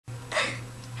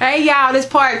Hey y'all, this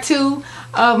part 2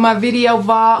 of my video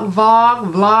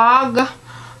vlog.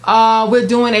 We're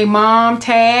doing a mom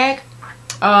tag.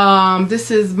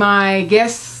 This is my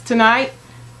guest tonight.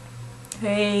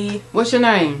 Hey. What's your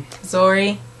name?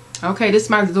 Zori. Okay, this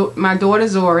is my daughter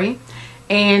Zori,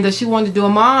 and she wanted to do a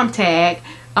mom tag.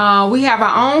 We have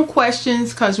our own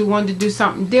questions because we wanted to do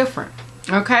something different.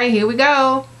 Okay, here we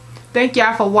go. Thank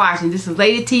y'all for watching. This is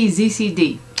Lady T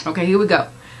ZCD. Okay, here we go.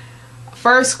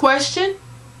 First question: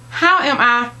 how am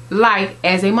I like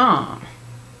as a mom?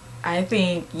 I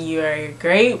think you are a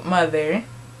great mother.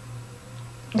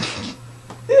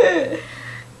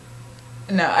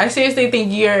 No, I seriously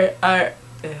think you're a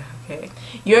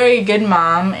good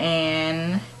mom,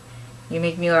 and you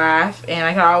make me laugh, and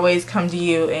I can always come to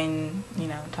you and, you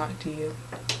know, talk to you.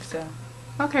 So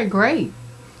okay, great.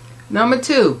 Number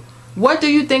 2, what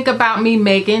do you think about me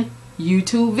making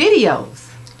YouTube videos?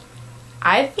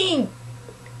 I think,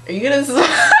 are you gonna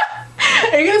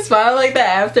smile like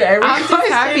that after every I'm so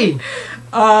happy.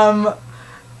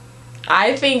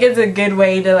 I think it's a good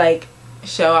way to like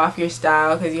show off your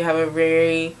style, because you have a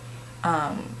very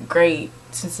great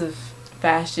sense of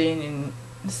fashion and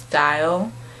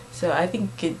style. So I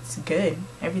think it's good.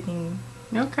 Everything.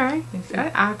 Okay,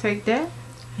 I'll take that.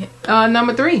 Yeah.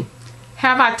 Number 3,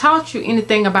 have I taught you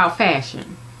anything about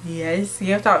fashion? Yes,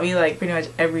 you have taught me like pretty much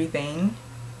everything.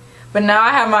 But now I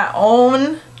have my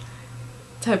own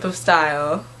type of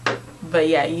style. But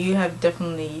yeah, you have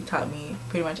definitely taught me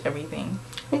pretty much everything.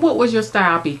 What was your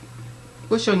style be?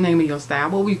 What's your name of your style?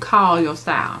 What we call your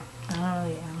style? Oh yeah, I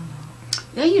don't know.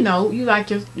 Yeah, you know, you like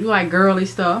girly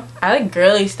stuff. I like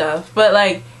girly stuff, but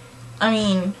like, I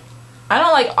mean, I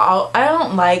don't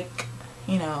like,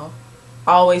 you know,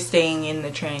 always staying in the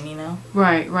trend, you know?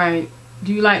 Right, right.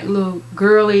 Do you like a little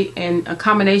girly and a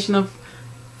combination of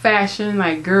fashion,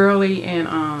 like girly and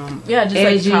yeah, just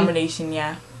edgy? like a combination,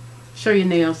 yeah. Show your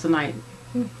nails tonight.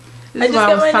 This I is just what I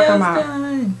got was my talking nails about.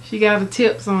 done. She got the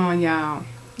tips on, y'all.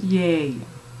 Yay.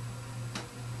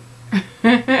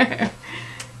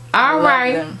 All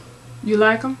right. Them. You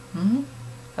like them? Mm-hmm.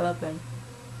 I love them.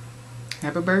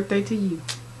 Happy birthday to you.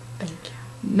 Thank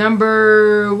you.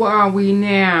 Number, what are we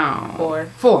now?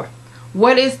 4.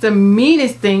 What is the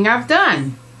meanest thing I've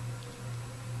done?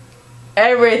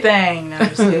 Everything. No, I'm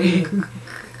just kidding.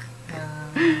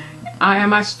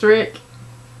 Am I strict?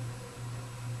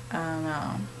 I don't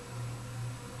know.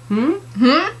 Hmm?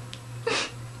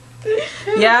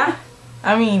 Yeah.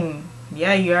 I mean,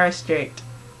 yeah, you are strict.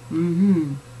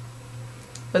 Mm-hmm.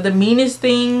 But the meanest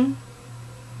thing,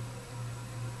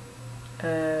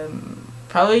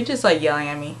 probably just like yelling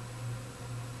at me.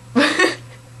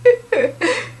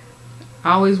 I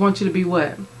always want you to be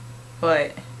what?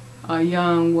 What? A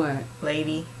young what?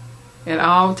 Lady. At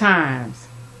all times.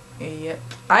 Yep.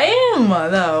 I am,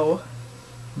 though.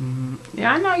 Mm-hmm.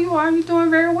 Yeah, I know you are. You're doing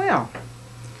very well.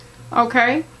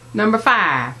 Okay. Number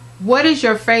 5. What is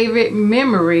your favorite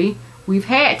memory we've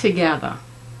had together?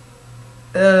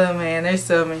 Oh, man. There's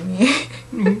so many.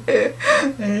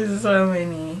 There's so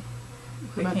many.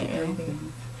 I can't really think.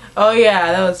 Oh,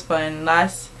 yeah. That was fun.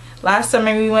 Last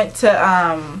summer we went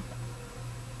to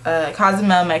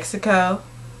Cozumel, Mexico.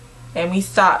 And we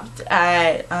stopped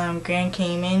at Grand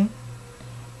Cayman,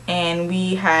 and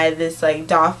we had this like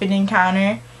dolphin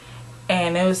encounter,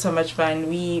 and it was so much fun.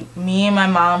 Me and my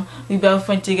mom, we both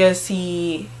went to go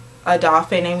see a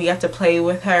dolphin, and we got to play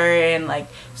with her and like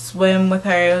swim with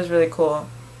her. It was really cool.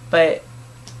 But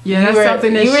yeah, that's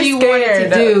something that she wanted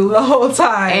to do the whole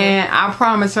time, and I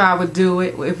promised her I would do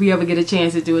it if we ever get a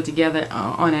chance to do it together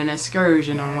on an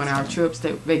excursion on one of our trips,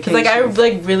 that vacation. Like I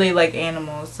like really like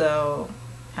animals, so.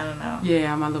 I don't know.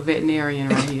 Yeah, I'm a little veterinarian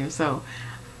right here. So,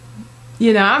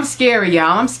 you know, I'm scary,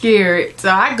 y'all. I'm scared. So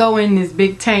I go in this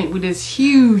big tank with this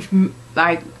huge,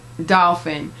 like,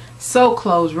 dolphin. So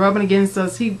close, rubbing against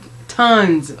us. He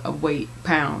tons of weight,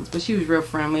 pounds. But she was real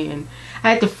friendly. And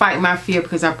I had to fight my fear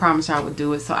because I promised I would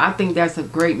do it. So I think that's a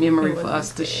great memory for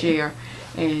us to share.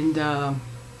 And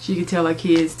she could tell her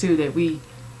kids, too, that we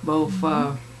both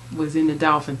was in the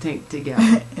dolphin tank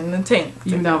together. In the tank.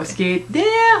 Even though I was scared to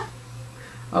death.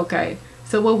 Okay,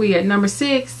 so what we at? Number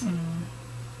 6.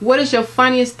 What is your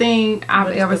funniest thing I've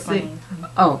ever said?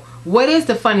 Oh, what is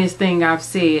the funniest thing I've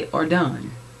said or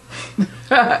done?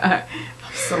 I'm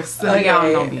so silly. Y'all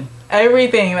know me.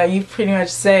 Everything that you pretty much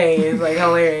say is like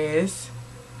hilarious.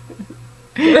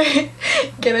 Can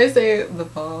I say the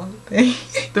ball thing?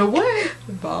 The what?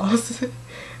 The balls.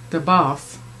 The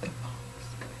boss. The balls.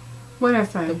 What did I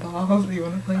say? The balls. You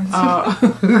want to play?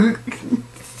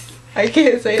 I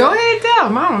can't say. Go ahead, tell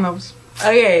them. I don't know.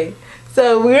 Okay,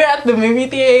 so we were at the movie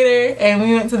theater and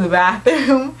we went to the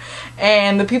bathroom,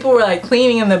 and the people were like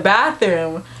cleaning in the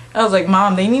bathroom. I was like,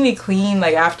 Mom, they need to clean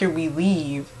like after we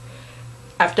leave,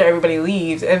 after everybody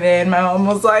leaves. And then my mom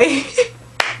was like,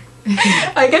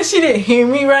 I guess she didn't hear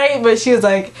me right, but she was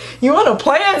like, you want to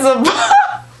play in some balls?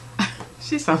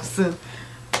 She's so silly.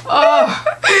 Oh.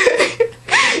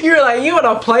 You were like, you want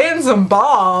to play in some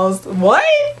balls? What?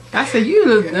 I said,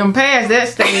 you past that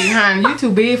stage, honey. You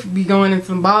too big to be going in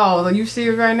some balls. Are you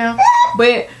serious right now?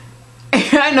 But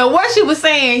I know what she was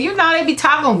saying. You know, they be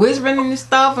talking, whispering and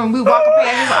stuff, and we walking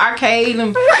past this arcade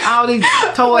and all these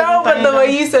toys. No, but the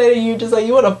way you said it, you just like,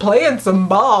 you want to play in some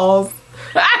balls.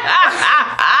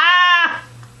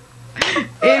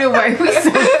 Anyway, we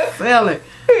so silly.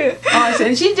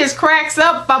 And she just cracks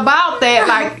up about that,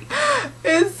 like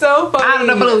it's so funny. Out of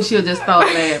the blue, she'll just start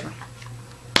laughing.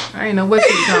 I ain't know what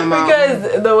she was talking about.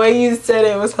 Because the way you said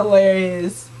it was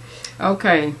hilarious.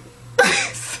 Okay.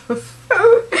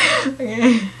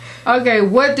 Okay,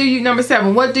 what do you, number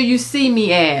 7, what do you see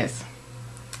me as?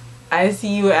 I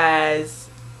see you as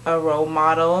a role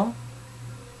model,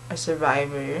 a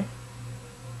survivor,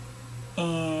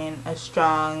 and a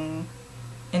strong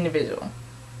individual.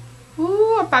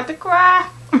 Ooh, I'm about to cry.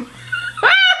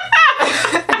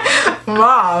 Mom.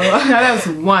 No, that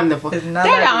was wonderful.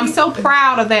 I'm so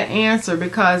proud of that answer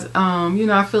because, you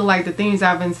know, I feel like the things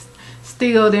I've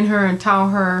instilled in her and taught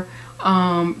her,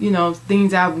 you know,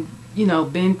 things I've, you know,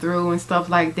 been through and stuff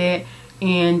like that.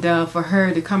 And for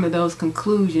her to come to those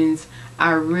conclusions,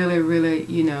 I really, really,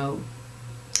 you know,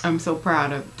 I'm so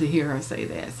proud to hear her say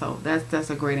that. So that's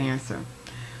a great answer.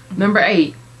 Number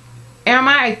 8, am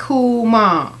I a cool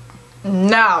mom?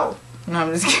 No. No,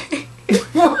 I'm just kidding.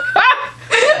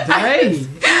 Dang.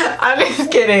 I'm just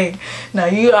kidding. No,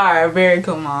 you are a very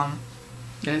cool mom.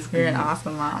 That's good. You're an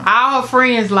awesome mom. All her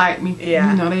friends like me. Yeah.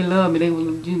 You know, they love me. They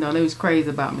were, you know, they was crazy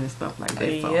about me and stuff like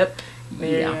that. So, yep.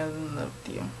 They yeah. loved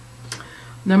you.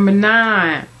 Number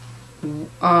 9.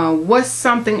 What's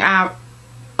something I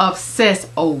obsess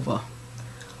over?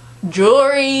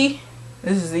 Jewelry.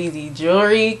 This is easy.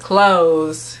 Jewelry,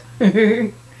 clothes.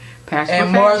 And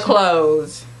more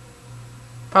clothes.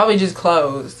 Probably just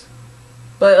clothes.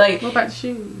 But like, what about the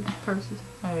shoes, purses?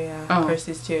 Oh yeah,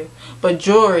 purses too. But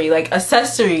jewelry, like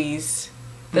accessories.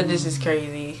 That this is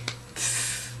crazy.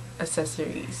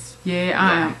 Accessories. Yeah,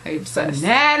 I'm a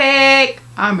fanatic.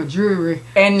 I'm a jewelry.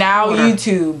 And now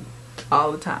YouTube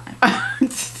all the time.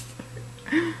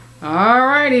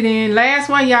 Alrighty then. Last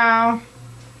one, y'all.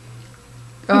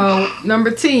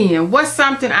 Number 10. What's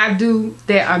something I do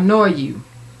that annoy you?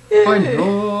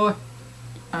 Annoy.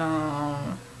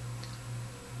 I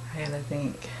gotta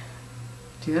think.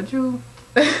 Did you?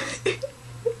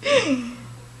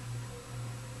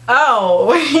 Oh,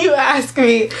 when you ask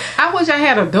me, I wish I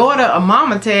had a daughter, a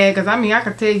mama tag, because I mean I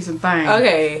could tell you some things.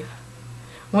 Okay.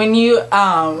 When you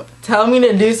tell me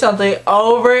to do something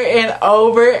over and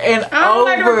over and I don't over.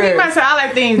 like to repeat myself. I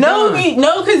like things No, done.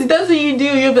 no, because that's what you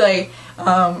do. You'll be like,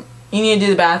 you need to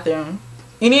do the bathroom.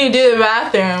 You need to do the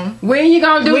bathroom. When you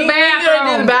gonna do the bathroom? You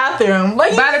gonna do the bathroom.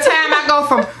 Like, by the time I go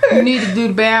from you need to do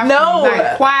the bathroom, no,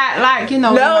 like quiet, like you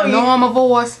know, no, in a normal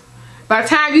voice. By the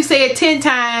time you say it 10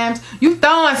 times, you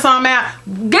throwing something out.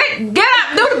 Get up,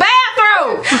 do the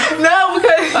bathroom. No,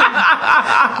 because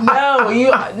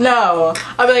no.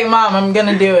 I'll be like, Mom, I'm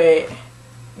gonna do it.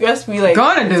 You have to be like,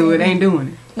 gonna do it, ain't doing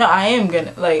it. No, I am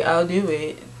gonna, like, I'll do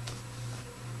it.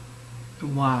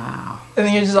 Wow. And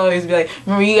then you just always be like,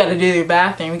 remember, you gotta do your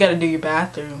bathroom. You gotta do your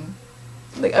bathroom.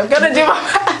 Like, I'm gonna do my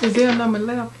bathroom. Is there a number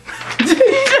left?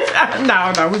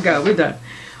 No, we're done.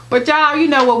 But y'all, you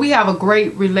know what? We have a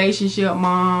great relationship,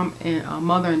 mom and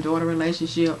mother and daughter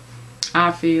relationship.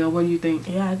 I feel. What do you think?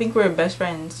 Yeah, I think we're best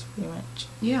friends, pretty much.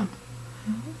 Yeah.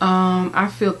 I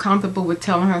feel comfortable with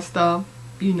telling her stuff.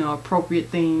 You know, appropriate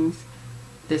things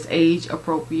that's age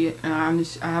appropriate. And I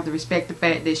have to respect the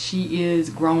fact that she is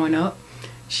growing up.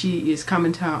 She is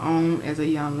coming to her own as a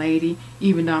young lady.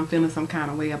 Even though I'm feeling some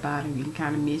kind of way about it, getting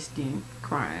kind of misty and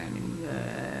crying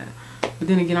and. But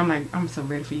then again, I'm like, I'm so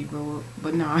ready for you to grow up.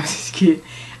 But no, I'm just kidding.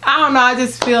 I don't know. I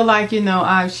just feel like, you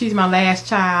know, she's my last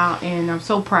child, and I'm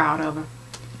so proud of her.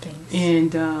 Thanks.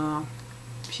 And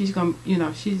she's gonna, you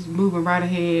know, she's moving right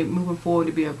ahead, moving forward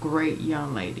to be a great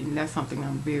young lady, and that's something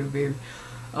I'm very, very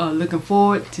looking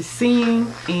forward to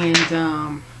seeing. And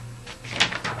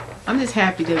I'm just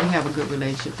happy that we have a good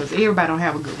relationship, because everybody don't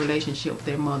have a good relationship with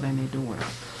their mother and their daughter,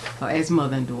 as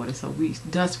mother and daughter. So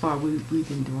thus far we've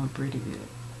been doing pretty good.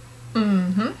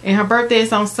 Mm-hmm. And her birthday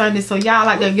is on Sunday, so y'all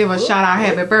like to give a shout out,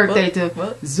 happy birthday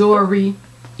to Zori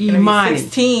Imani.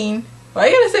 16. Why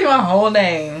you gotta say my whole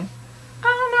name? I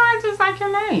don't know, I just like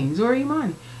your name, Zori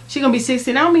Imani. She gonna be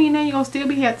 16. I don't mean then you gonna still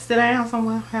have to sit down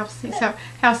somewhere, have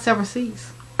several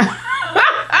seats.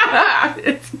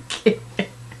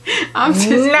 I'm just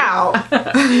no.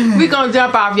 We gonna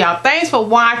jump off, y'all. Thanks for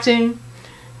watching.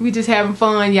 We just having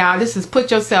fun, y'all. This is Put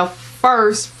Yourself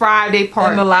First Friday part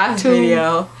 2. In the last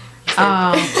video.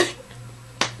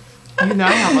 You know,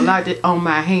 I have a lot on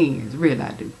my hands, really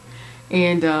I do.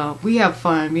 And we have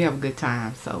fun. We have a good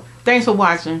time. So thanks for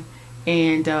watching.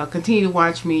 And continue to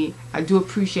watch me. I do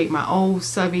appreciate my old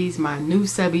subbies, my new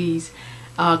subbies.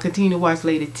 Continue to watch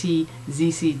Lady T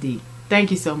ZCD.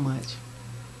 Thank you so much.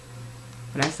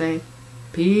 What I say?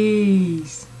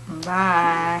 Peace.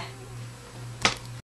 Bye.